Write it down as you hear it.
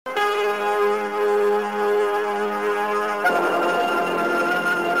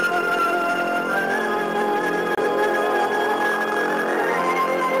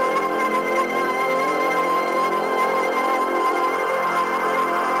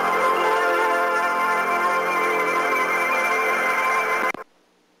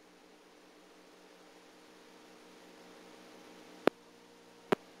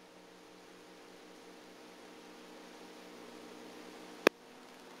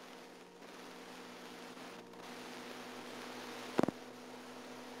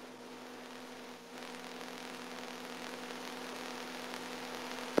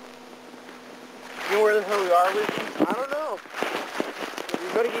who we are, Richard? I don't know.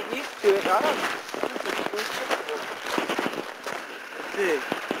 You're going to get used to it. I don't know. Let's see.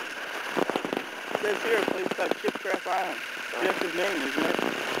 It says here a place called Shipcraft Island. Just his name, isn't it?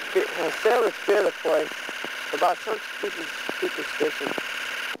 Sailors fear the place. About some superstition.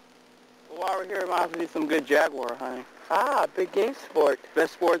 Well, while we're here, might as well do some good jaguar hunting. Ah, big game sport.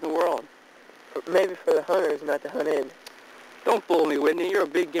 Best sport in the world. Maybe for the hunters, not the hunted. Don't fool me, Whitney. You're a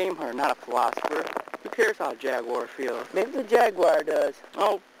big game hunter, not a philosopher. Who cares how a jaguar feels? Maybe the jaguar does.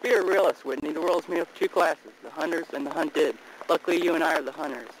 Oh, be a realist, Whitney. The world's made up of two classes, the hunters and the hunted. Luckily, you and I are the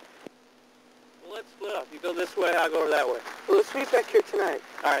hunters. Well, let's split up. You go this way, I'll go over that way. Well, let's meet back here tonight.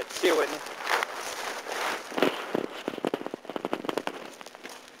 All right, see you, Whitney.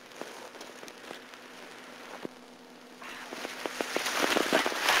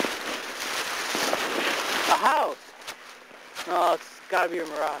 A house. Oh, it's got to be a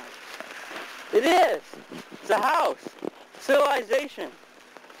mirage. It is. It's a house. Civilization.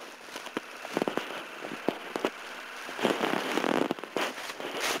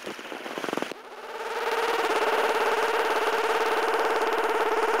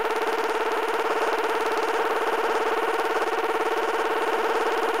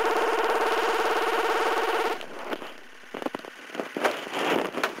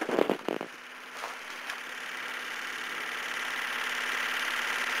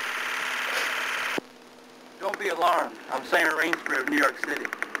 Don't be alarmed. I'm saying Rainsford of New York City.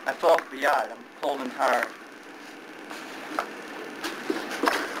 I fell off the yacht. I'm cold and tired.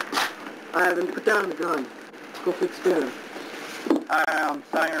 Ivan, put down the gun. Go fix dinner. I'm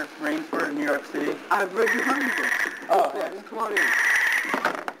Signer Rainsford of New York City. I've read your hunting book. Oh, yeah. Come on in.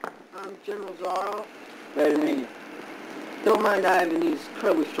 I'm General Zaroff. Glad to meet you. Don't mind Ivan, he's a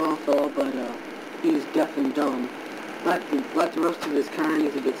incredibly strong fellow, but he's deaf and dumb. Like the rest of his kind,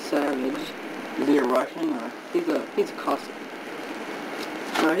 he's a bit savage. Is he a Russian or? He's a Cossack.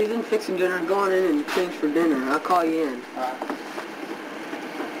 He's in fixing dinner. Go on in and change for dinner. I'll call you in.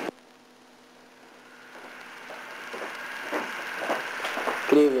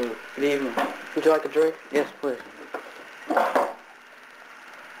 Good evening. Good evening. Would you like a drink? Yes, please.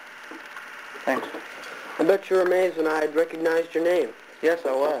 Thanks. I bet you were amazed when I had recognized your name. Yes,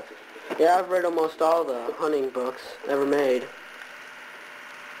 I was. Yeah, I've read almost all the hunting books ever made.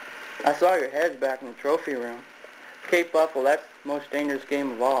 I saw your heads back in the trophy room. Cape Buffalo, that's the most dangerous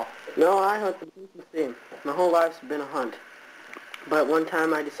game of all. No, I hunt the business game. My whole life's been a hunt. But at one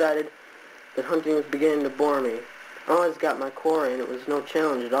time I decided that hunting was beginning to bore me. I always got my quarry and it was no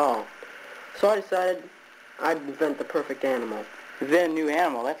challenge at all. So I decided I'd invent the perfect animal. Invent a new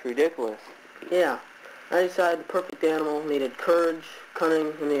animal? That's ridiculous. Yeah. I decided the perfect animal needed courage,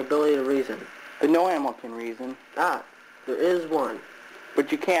 cunning, and the ability to reason. But no animal can reason. Ah, there is one. But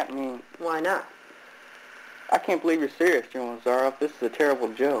you can't mean... Why not? I can't believe you're serious, General Zaroff. This is a terrible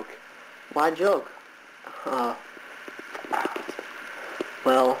joke. Why joke?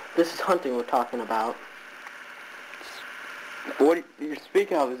 Well, this is hunting we're talking about. What you're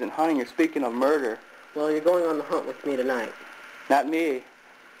speaking of isn't hunting. You're speaking of murder. Well, you're going on the hunt with me tonight. Not me.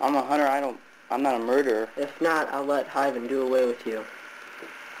 I'm a hunter. I'm not a murderer. If not, I'll let Ivan do away with you.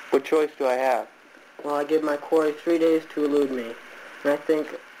 What choice do I have? Well, I give my quarry 3 days to elude me. And I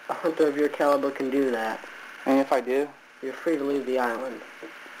think a hunter of your caliber can do that. And if I do? You're free to leave the island.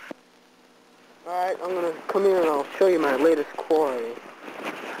 Alright, I'm going to come here and I'll show you my latest quarry.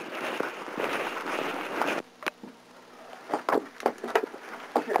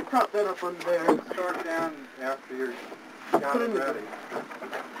 Okay, prop that up under there. Start down after you're down and ready.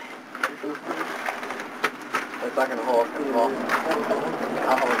 It's not going to hold.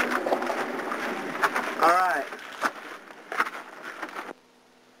 I'll hold it. Alright.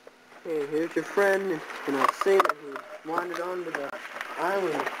 Hey, here's your friend, and I'll say that he wandered onto the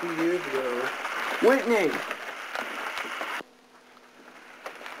island a few years ago. Whitney!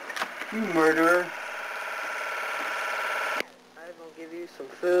 You murderer. I will give you some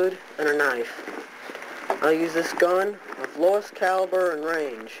food and a knife. I'll use this gun of lowest caliber and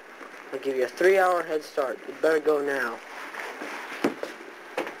range. I'll give you a 3-hour head start. You'd better go now.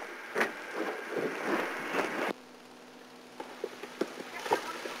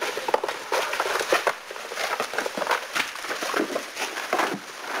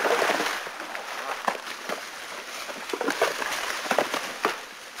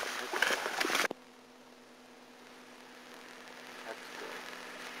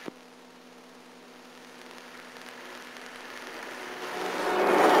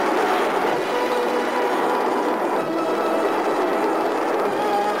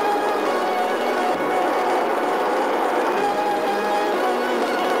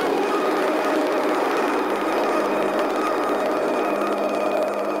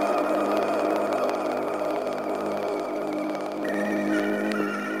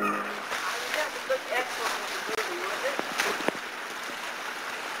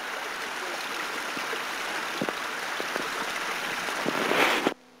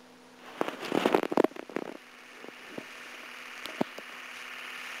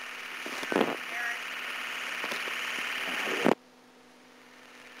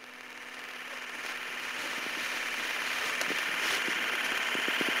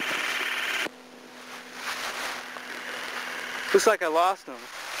 Looks like I lost them.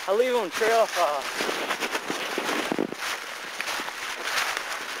 I'll leave them trail file.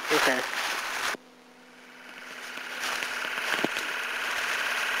 Okay.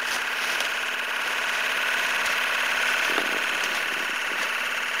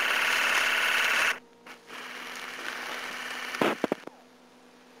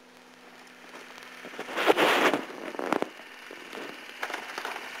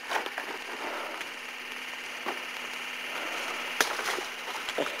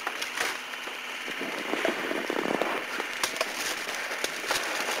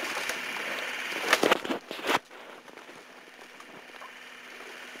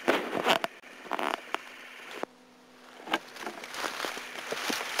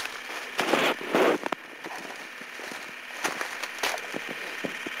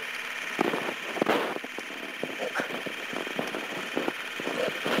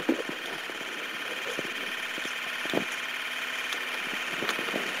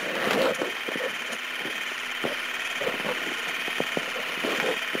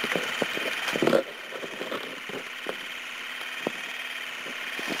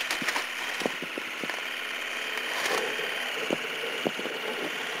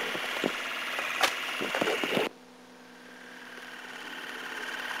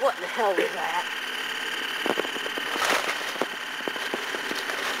 What the hell was that?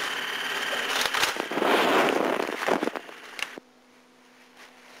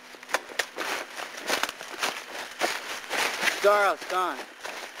 Zaroff's gone.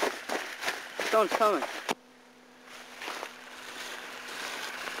 Someone's coming.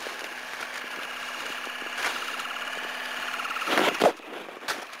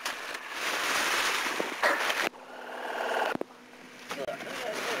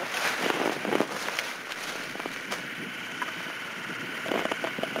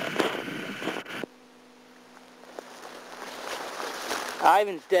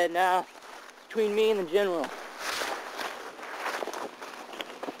 Ivan's dead now. Between me and the general.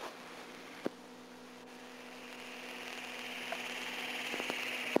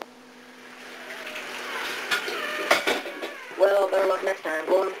 Well, better luck next time,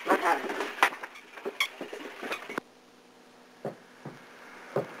 boy. Not happening.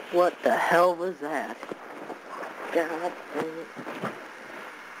 What the hell was that? God dang it.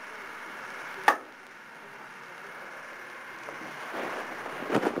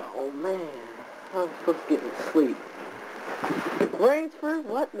 Oh man, I'm supposed to get to sleep. Rainsford,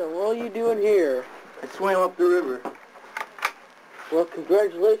 what in the world are you doing here? I swam up the river, Well,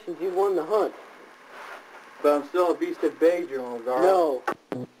 congratulations, you won the hunt. but I'm still a beast at bay, General Zaroff. No,